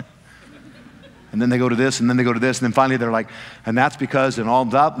like, what? And then they go to this, and then they go to this, and then finally they're like, and that's because, and all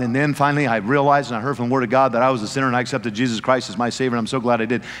that, and then finally I realized and I heard from the Word of God that I was a sinner and I accepted Jesus Christ as my Savior, and I'm so glad I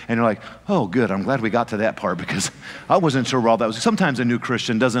did. And you're like, oh good, I'm glad we got to that part, because I wasn't sure where all that was. Sometimes a new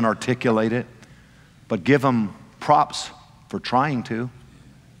Christian doesn't articulate it, but give them props for trying to.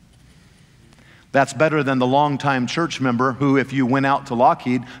 That's better than the longtime church member who, if you went out to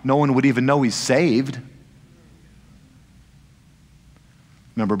Lockheed, no one would even know he's saved.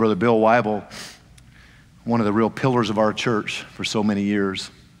 Remember Brother Bill Weibel, one of the real pillars of our church for so many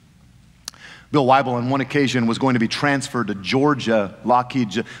years. Bill Weibel on one occasion was going to be transferred to Georgia,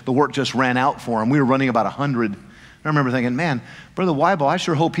 Lockheed. The work just ran out for him. We were running about 100. I remember thinking, man, Brother Weibel, I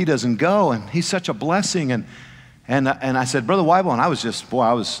sure hope he doesn't go, and he's such a blessing. And I said, Brother Weibel, and I was just, boy,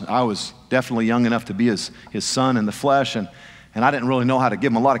 I was definitely young enough to be his son in the flesh, and I didn't really know how to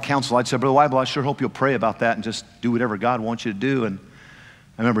give him a lot of counsel. I said, Brother Weibel, I sure hope you'll pray about that and just do whatever God wants you to do. And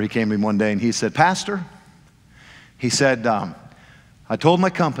I remember he came to me one day and he said, Pastor, he said, I told my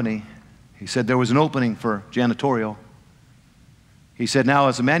company, he said there was an opening for janitorial. He said, now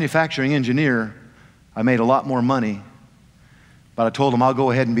as a manufacturing engineer, I made a lot more money. But I told him I'll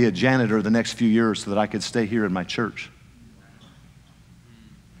go ahead and be a janitor the next few years so that I could stay here in my church.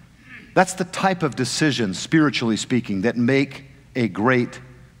 That's the type of decisions, spiritually speaking, that make a great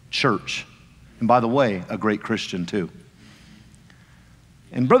church. And by the way, a great Christian too.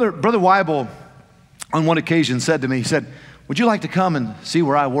 And Brother Weibel on one occasion said to me, he said, would you like to come and see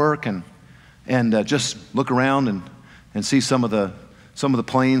where I work and just look around and see some of the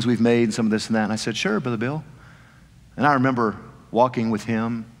planes we've made and some of this and that? And I said, sure, Brother Bill. And I remember walking with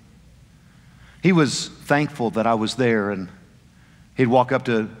him. He was thankful that I was there, and he'd walk up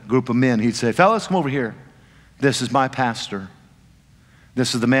to a group of men. He'd say, fellas, come over here. This is my pastor.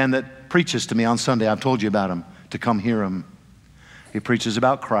 This is the man that preaches to me on Sunday. I've told you about him, to come hear him. He preaches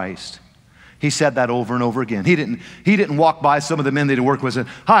about Christ. He said that over and over again. He didn't walk by some of the men that he worked with and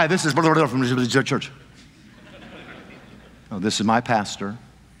say, hi, this is blah, blah, blah, from the church. No, this is my pastor.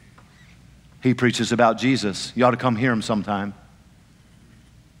 He preaches about Jesus. You ought to come hear him sometime.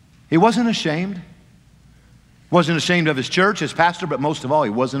 He wasn't ashamed. Wasn't ashamed of his church, his pastor, but most of all, he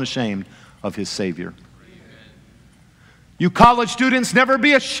wasn't ashamed of his Savior. You college students, never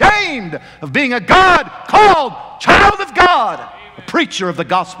be ashamed of being a God-called child of God, a preacher of the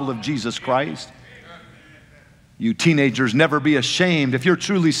gospel of Jesus Christ. You teenagers, never be ashamed. If you're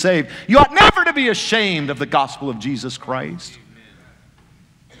truly saved, you ought never to be ashamed of the gospel of Jesus Christ.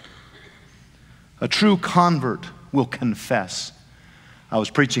 A true convert will confess. I was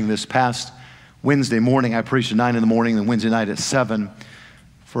preaching this past Wednesday morning. I preached at 9 in the morning, and Wednesday night at 7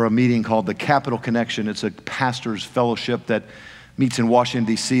 for a meeting called the Capital Connection. It's a pastor's fellowship that meets in Washington,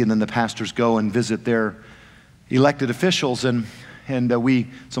 D.C., and then the pastors go and visit their elected officials. And we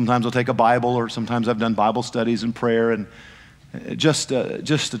sometimes will take a Bible, or sometimes I've done Bible studies and prayer, and just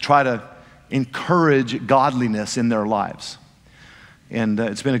to try to encourage godliness in their lives. And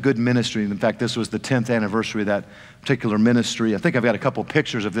it's been a good ministry. In fact, this was the 10th anniversary of that particular ministry. I think I've got a couple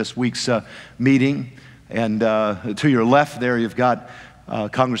pictures of this week's meeting. And to your left there, you've got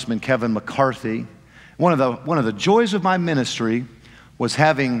Congressman Kevin McCarthy. One of the joys of my ministry was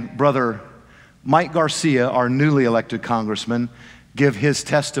having Brother Mike Garcia, our newly elected congressman, give his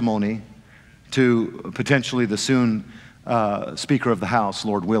testimony to potentially the soon Speaker of the House,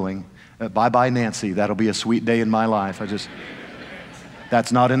 Lord willing. Bye-bye, Nancy. That'll be a sweet day in my life.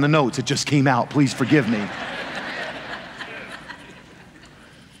 That's not in the notes. It just came out. Please forgive me.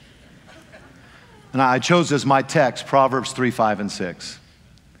 And I chose as my text Proverbs 3, 5, and 6.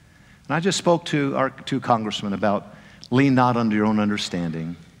 And I just spoke to our two congressmen about lean not unto your own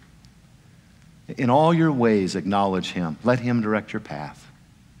understanding. In all your ways acknowledge him. Let him direct your path.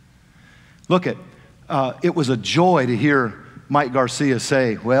 Look at it was a joy to hear Mike Garcia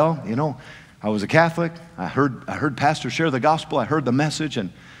say, well, you know, I was a Catholic. I heard Pastor share the gospel. I heard the message,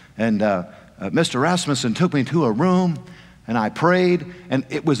 and Mr. Rasmussen took me to a room, and I prayed, and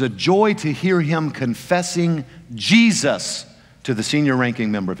it was a joy to hear him confessing Jesus to the senior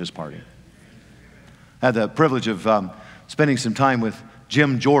ranking member of his party. I had the privilege of spending some time with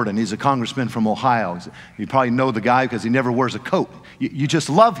Jim Jordan. He's a congressman from Ohio. You probably know the guy because he never wears a coat. You just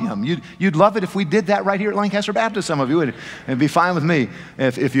love him. You'd love it if we did that right here at Lancaster Baptist, some of you. It'd be fine with me.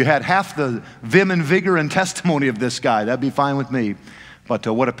 If you had half the vim and vigor and testimony of this guy, that'd be fine with me. But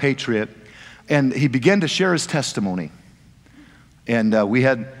what a patriot. And he began to share his testimony. And we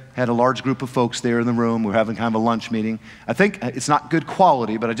had a large group of folks there in the room. We were having kind of a lunch meeting. I think it's not good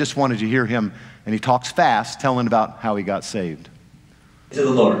quality, but I just wanted to hear him, and he talks fast, telling about how he got saved. To the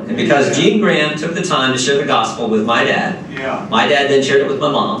Lord. And because Gene Graham took the time to share the gospel with my dad, my dad then shared it with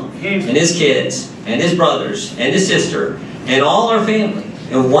my mom, and his kids, and his brothers, and his sister, and all our family.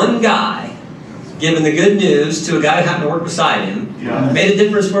 And one guy giving the good news to a guy who happened to work beside him made a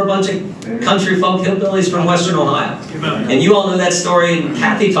difference for a bunch of country folk hillbillies from Western Ohio. And you all know that story, and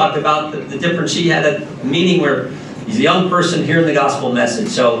Kathy talked about the difference. She had a meeting where he's a young person hearing the gospel message.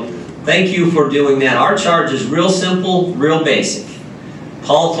 So thank you for doing that. Our charge is real simple, real basic.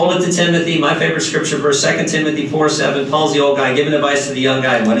 Paul told it to Timothy, my favorite scripture verse, 2 Timothy 4:7. Paul's the old guy giving advice to the young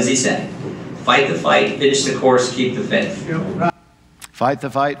guy, and what does he say? Fight the fight, finish the course, keep the faith. Fight the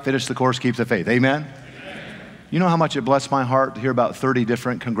fight, finish the course, keep the faith. Amen? You know how much it blessed my heart to hear about 30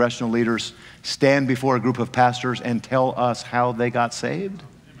 different congressional leaders stand before a group of pastors and tell us how they got saved?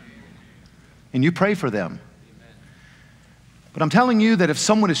 And you pray for them. But I'm telling you that if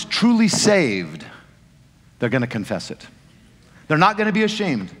someone is truly saved, they're going to confess it. They're not going to be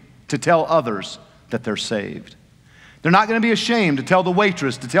ashamed to tell others that they're saved. They're not going to be ashamed to tell the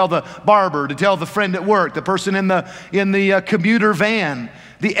waitress, to tell the barber, to tell the friend at work, the person in the commuter van.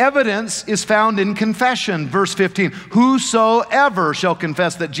 The evidence is found in confession. Verse 15, whosoever shall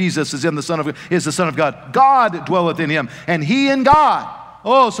confess that Jesus is the Son of God, God dwelleth in him, and he in God.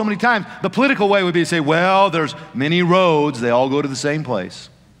 Oh, so many times the political way would be to say, well, there's many roads, they all go to the same place.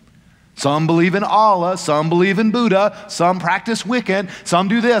 Some believe in Allah, some believe in Buddha, some practice Wiccan, some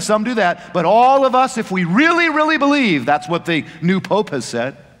do this, some do that. But all of us, if we really, really believe, that's what the new Pope has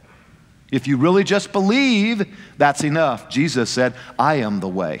said. If you really just believe, that's enough. Jesus said, I am the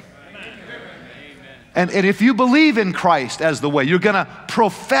way. And if you believe in Christ as the way, you're going to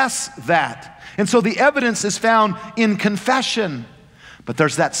profess that. And so the evidence is found in confession. But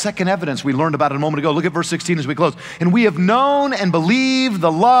there's that second evidence we learned about it a moment ago. Look at verse 16 as we close. And we have known and believed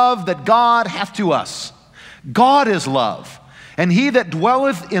the love that God hath to us. God is love. And he that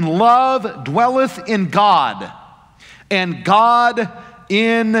dwelleth in love dwelleth in God, and God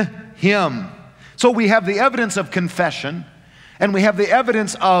in him. So we have the evidence of confession, and we have the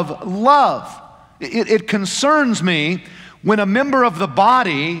evidence of love. It concerns me when a member of the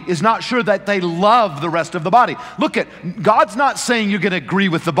body is not sure that they love the rest of the body. Look God's not saying you're going to agree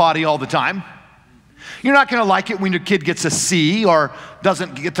with the body all the time. You're not going to like it when your kid gets a C or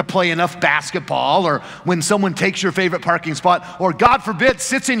doesn't get to play enough basketball, or when someone takes your favorite parking spot, or God forbid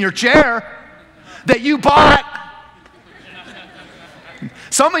sits in your chair that you bought.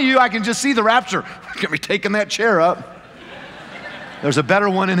 Some of you, I can just see the rapture. We're going to be taking that chair up. There's a better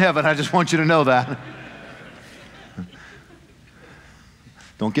one in heaven. I just want you to know that.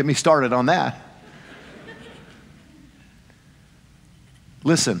 Don't get me started on that.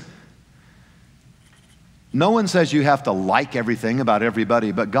 Listen, no one says you have to like everything about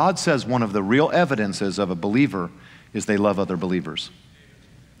everybody, but God says one of the real evidences of a believer is they love other believers.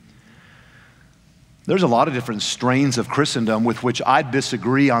 There's a lot of different strains of Christendom with which I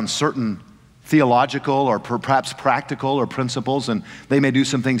disagree on certain theological or perhaps practical or principles, and they may do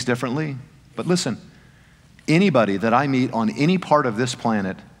some things differently. But listen, anybody that I meet on any part of this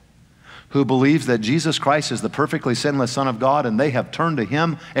planet who believes that Jesus Christ is the perfectly sinless Son of God and they have turned to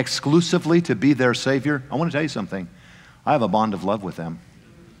him exclusively to be their Savior, I want to tell you something. I have a bond of love with them.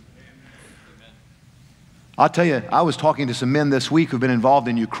 I'll tell you, I was talking to some men this week who've been involved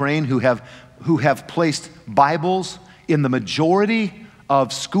in Ukraine who have placed Bibles in the majority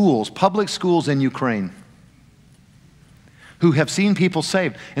of schools, public schools in Ukraine, who have seen people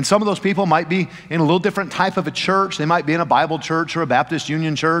saved. And some of those people might be in a little different type of a church. They might be in a Bible church or a Baptist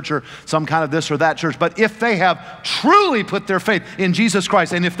Union church or some kind of this or that church. But if they have truly put their faith in Jesus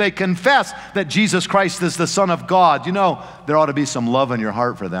Christ, and if they confess that Jesus Christ is the Son of God, you know, there ought to be some love in your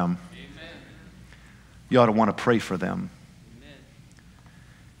heart for them. Amen. You ought to want to pray for them. Amen.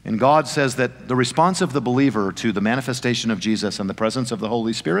 And God says that the response of the believer to the manifestation of Jesus and the presence of the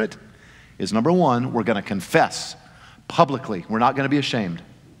Holy Spirit is, number one, we're going to confess publicly. We're not going to be ashamed.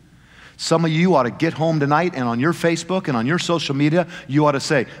 Some of you ought to get home tonight and on your Facebook and on your social media, you ought to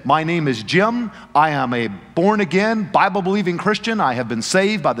say, my name is Jim. I am a born-again, Bible-believing Christian. I have been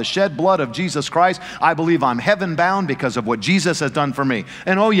saved by the shed blood of Jesus Christ. I believe I'm heaven-bound because of what Jesus has done for me.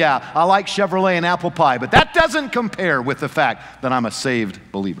 And oh yeah, I like Chevrolet and apple pie, but that doesn't compare with the fact that I'm a saved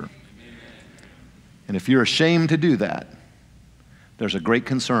believer. And if you're ashamed to do that, there's a great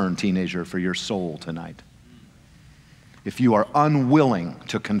concern, teenager, for your soul tonight. If you are unwilling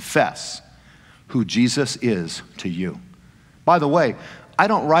to confess who Jesus is to you. By the way, I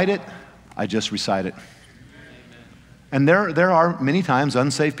don't write it, I just recite it. And there are many times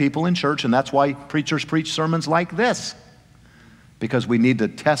unsaved people in church, and that's why preachers preach sermons like this. Because we need to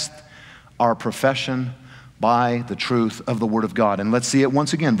test our profession by the truth of the Word of God. And let's see it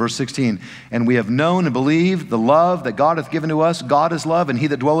once again, verse 16. And we have known and believed the love that God hath given to us. God is love, and he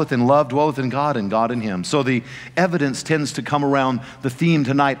that dwelleth in love dwelleth in God, and God in him. So the evidence tends to come around the theme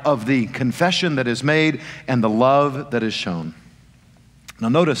tonight of the confession that is made and the love that is shown. Now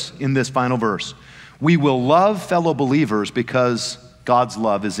notice in this final verse, we will love fellow believers because God's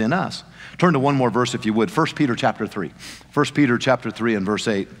love is in us. Turn to one more verse if you would, 1 Peter chapter 3. 1 Peter chapter 3 and verse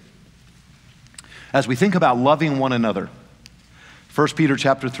 8. As we think about loving one another, 1 Peter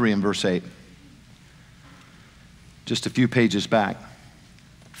chapter 3 and verse 8, just a few pages back.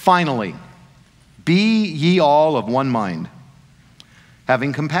 Finally, be ye all of one mind,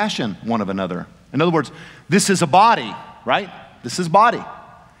 having compassion one of another. In other words, this is a body, right? This is body.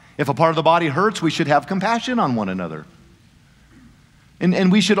 If a part of the body hurts, we should have compassion on one another.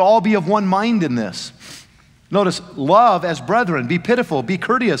 And we should all be of one mind in this. Notice, love as brethren, be pitiful, be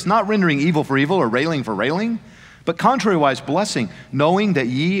courteous, not rendering evil for evil or railing for railing, but contrariwise blessing, knowing that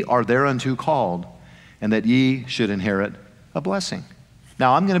ye are thereunto called, and that ye should inherit a blessing.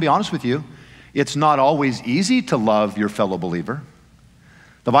 Now, I'm going to be honest with you. It's not always easy to love your fellow believer.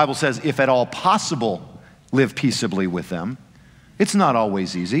 The Bible says, if at all possible, live peaceably with them. It's not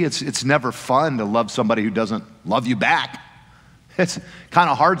always easy. It's never fun to love somebody who doesn't love you back. It's kind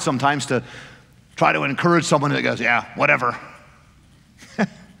of hard sometimes to try to encourage someone that goes, yeah, whatever.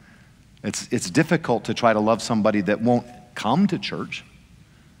 It's difficult to try to love somebody that won't come to church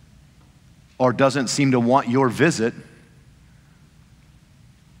or doesn't seem to want your visit.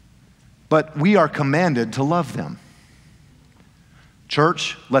 But we are commanded to love them.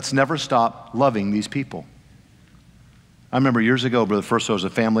 Church, let's never stop loving these people. I remember years ago, Brother First, was a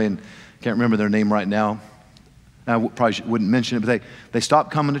family, and I can't remember their name right now. I probably wouldn't mention it, but they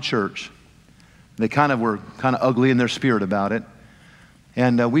stopped coming to church. They were kind of ugly in their spirit about it.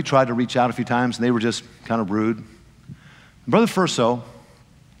 And we tried to reach out a few times, and they were just kind of rude. Brother Furso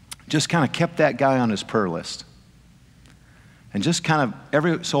just kind of kept that guy on his prayer list. And just kind of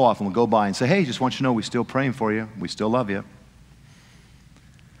every so often would go by and say, hey, just want you to know we're still praying for you. We still love you.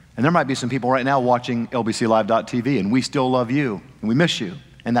 And there might be some people right now watching LBCLive.tv, and we still love you, and we miss you.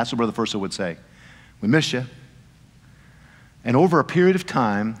 And that's what Brother Furso would say. We miss you. And over a period of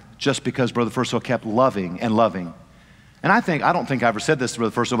time, just because Brother Furso kept loving and loving. And I don't think I ever said this to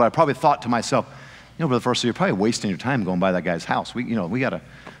Brother Furso, but I probably thought to myself, you know, Brother Furso, you're probably wasting your time going by that guy's house.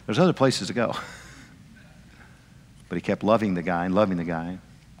 There's other places to go. But he kept loving the guy and loving the guy.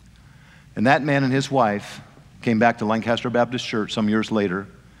 And that man and his wife came back to Lancaster Baptist Church some years later.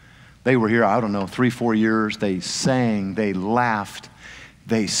 They were here, 3-4 years. They sang, they laughed,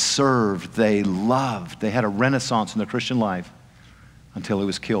 they served, they loved. They had a renaissance in their Christian life. Until he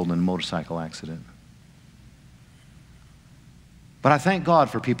was killed in a motorcycle accident. But I thank God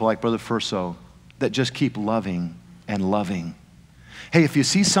for people like Brother Furso that just keep loving and loving. Hey, if you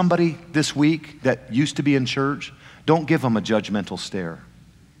see somebody this week that used to be in church, don't give them a judgmental stare.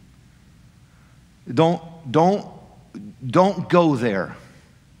 Don't go there.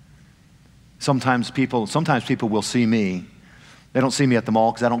 Sometimes people will see me. They don't see me at the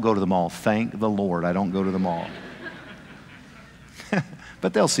mall because I don't go to the mall. Thank the Lord I don't go to the mall.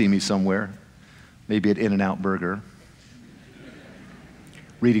 But they'll see me somewhere, maybe at In-N-Out Burger,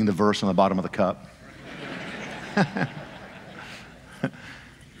 reading the verse on the bottom of the cup.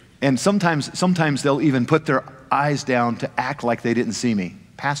 And sometimes they'll even put their eyes down to act like they didn't see me.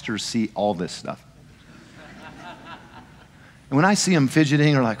 Pastors see all this stuff. And when I see them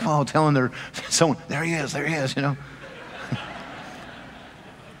fidgeting or telling someone, there he is, you know.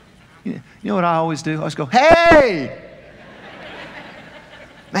 You know what I always do? I always go, hey!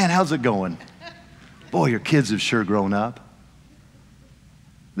 Man, how's it going? Boy, your kids have sure grown up.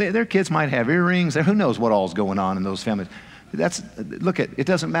 Their kids might have earrings. Who knows what all's going on in those families. It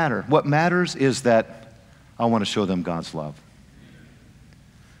doesn't matter. What matters is that I want to show them God's love.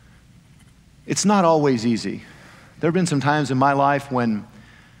 It's not always easy. There have been some times in my life when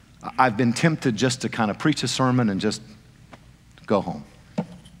I've been tempted just to kind of preach a sermon and just go home.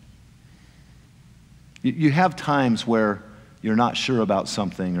 You have times where you're not sure about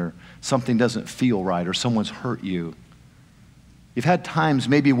something, or something doesn't feel right, or someone's hurt you. You've had times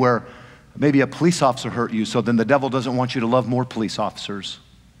maybe where maybe a police officer hurt you, so then the devil doesn't want you to love more police officers.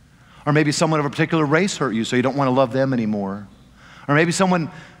 Or maybe someone of a particular race hurt you, so you don't want to love them anymore. Or maybe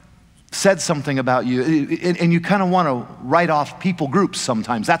someone said something about you, and you kind of want to write off people groups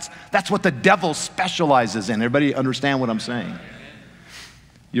sometimes. That's what the devil specializes in. Everybody understand what I'm saying?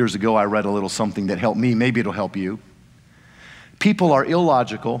 Years ago, I read a little something that helped me. Maybe it'll help you. People are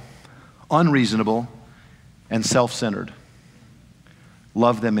illogical, unreasonable, and self-centered.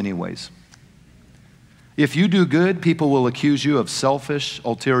 Love them anyways. If you do good, people will accuse you of selfish,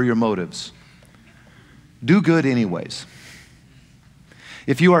 ulterior motives. Do good anyways.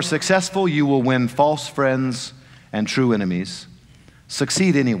 If you are successful, you will win false friends and true enemies.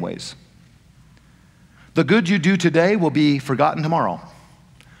 Succeed anyways. The good you do today will be forgotten tomorrow.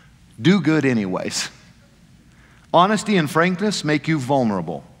 Do good anyways. Honesty and frankness make you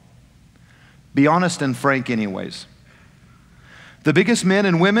vulnerable. Be honest and frank anyways. The biggest men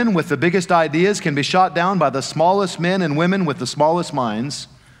and women with the biggest ideas can be shot down by the smallest men and women with the smallest minds,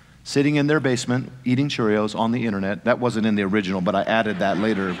 sitting in their basement, eating Cheerios on the internet. That wasn't in the original, but I added that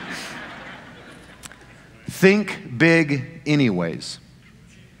later. Think big anyways.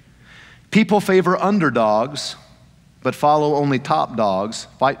 People favor underdogs, but follow only top dogs.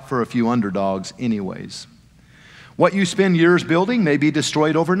 Fight for a few underdogs anyways. What you spend years building may be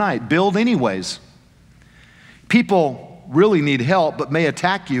destroyed overnight. Build anyways. People really need help, but may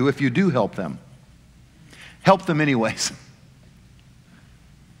attack you if you do help them. Help them anyways.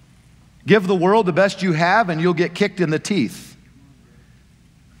 Give the world the best you have and you'll get kicked in the teeth.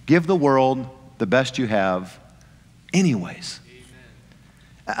 Give the world the best you have anyways.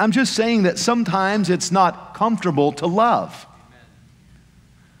 Amen. I'm just saying that sometimes it's not comfortable to love. Amen.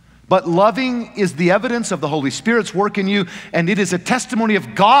 But loving is the evidence of the Holy Spirit's work in you, and it is a testimony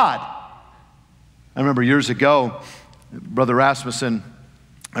of God. I remember years ago, Brother Rasmussen,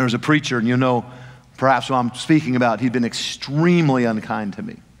 there was a preacher, and you know perhaps what I'm speaking about. He'd been extremely unkind to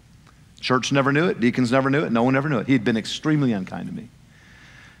me. Church never knew it. Deacons never knew it. No one ever knew it. He'd been extremely unkind to me.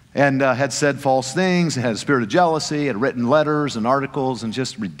 And had said false things, had a spirit of jealousy, had written letters and articles, and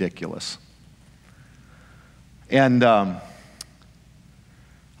just ridiculous. And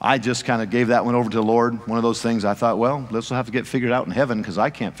I just kind of gave that one over to the Lord. One of those things I thought, well, this will have to get figured out in heaven because I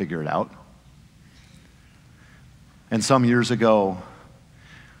can't figure it out. And some years ago,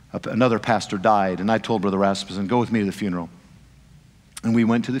 another pastor died, and I told Brother Rasmussen, go with me to the funeral. And we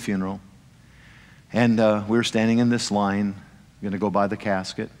went to the funeral. And we were standing in this line, going to go by the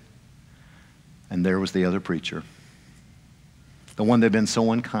casket. And there was the other preacher. The one that had been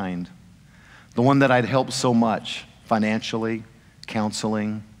so unkind. The one that I'd helped so much, financially,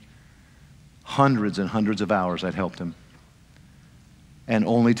 counseling. Hundreds and hundreds of hours I'd helped him. And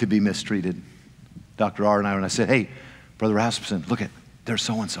only to be mistreated. Dr. R and I said, hey, Brother Rasmussen, look there's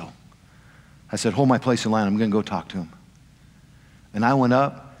so-and-so. I said, hold my place in line. I'm going to go talk to him. And I went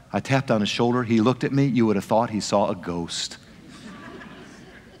up. I tapped on his shoulder. He looked at me. You would have thought he saw a ghost.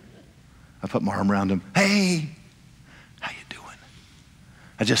 I put my arm around him. Hey, how you doing?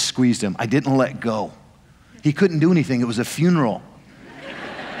 I just squeezed him. I didn't let go. He couldn't do anything. It was a funeral.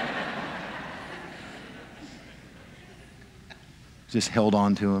 Just held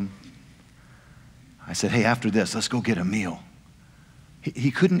on to him. I said, hey, after this, let's go get a meal.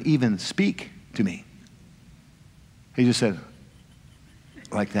 He couldn't even speak to me. He just said,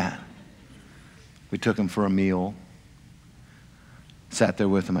 like that. We took him for a meal. Sat there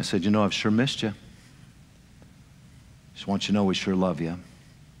with him. I said, you know, I've sure missed you. Just want you to know we sure love you.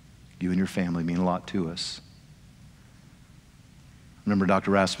 You and your family mean a lot to us. I remember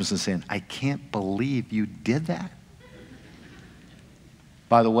Dr. Rasmussen saying, I can't believe you did that.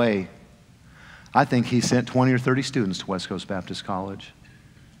 By the way, I think he sent 20 or 30 students to West Coast Baptist College.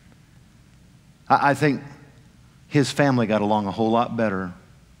 I think his family got along a whole lot better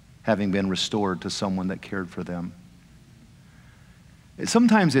having been restored to someone that cared for them.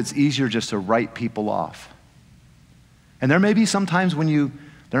 Sometimes it's easier just to write people off. And there may be some times when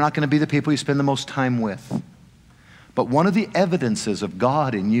they're not going to be the people you spend the most time with. But one of the evidences of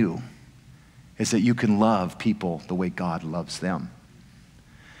God in you is that you can love people the way God loves them.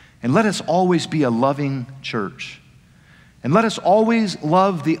 And let us always be a loving church. And let us always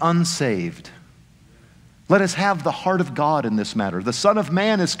love the unsaved. Let us have the heart of God in this matter. The Son of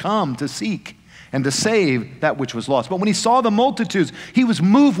Man has come to seek and to save that which was lost. But when he saw the multitudes, he was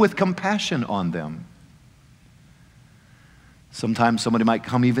moved with compassion on them. Sometimes somebody might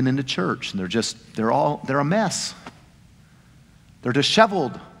come even into church and they're a mess. They're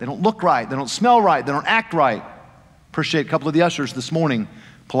disheveled. They don't look right. They don't smell right. They don't act right. Appreciate a couple of the ushers this morning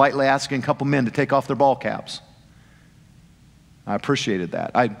politely asking a couple men to take off their ball caps. I appreciated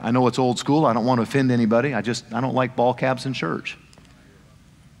that. I know it's old school. I don't want to offend anybody. I don't like ball caps in church.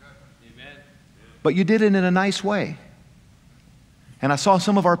 Amen. But you did it in a nice way. And I saw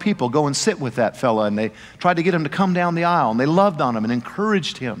some of our people go and sit with that fella, and they tried to get him to come down the aisle, and they loved on him and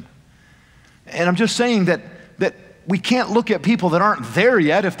encouraged him. And I'm just saying that we can't look at people that aren't there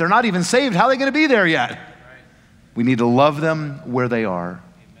yet. If they're not even saved, how are they going to be there yet? Right. We need to love them where they are.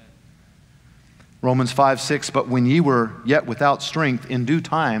 Amen. Romans 5:6, but when ye were yet without strength, in due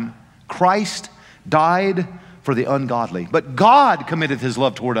time, Christ died for the ungodly. But God committed his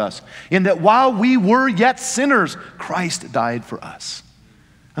love toward us, in that while we were yet sinners, Christ died for us.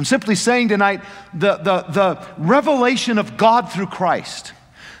 I'm simply saying tonight, the revelation of God through Christ,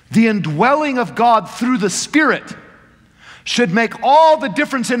 the indwelling of God through the Spirit, should make all the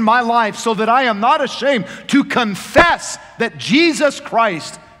difference in my life, so that I am not ashamed to confess that Jesus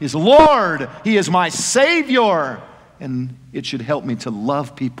Christ is Lord. He is my Savior. And it should help me to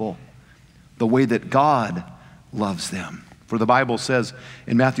love people the way that God loves them. For the Bible says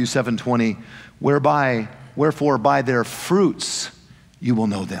in Matthew 7:20, wherefore by their fruits you will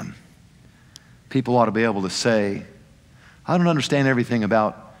know them. People ought to be able to say, I don't understand everything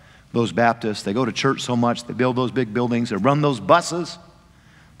about those Baptists. They go to church so much, they build those big buildings, they run those buses,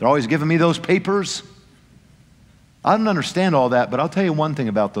 they're always giving me those papers. I don't understand all that, but I'll tell you one thing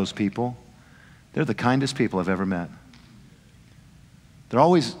about those people. They're the kindest people I've ever met. They're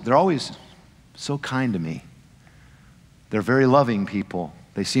always so kind to me. They're very loving people.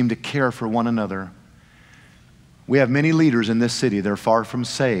 They seem to care for one another. We have many leaders in this city. They're far from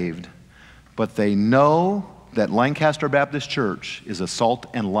saved, but they know that Lancaster Baptist Church is a salt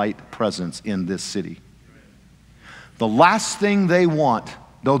and light presence in this city. The last thing they want,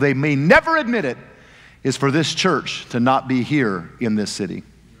 though they may never admit it, is for this church to not be here in this city,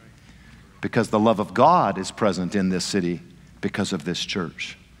 because the love of God is present in this city because of this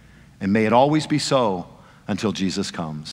church. And may it always be so until Jesus comes.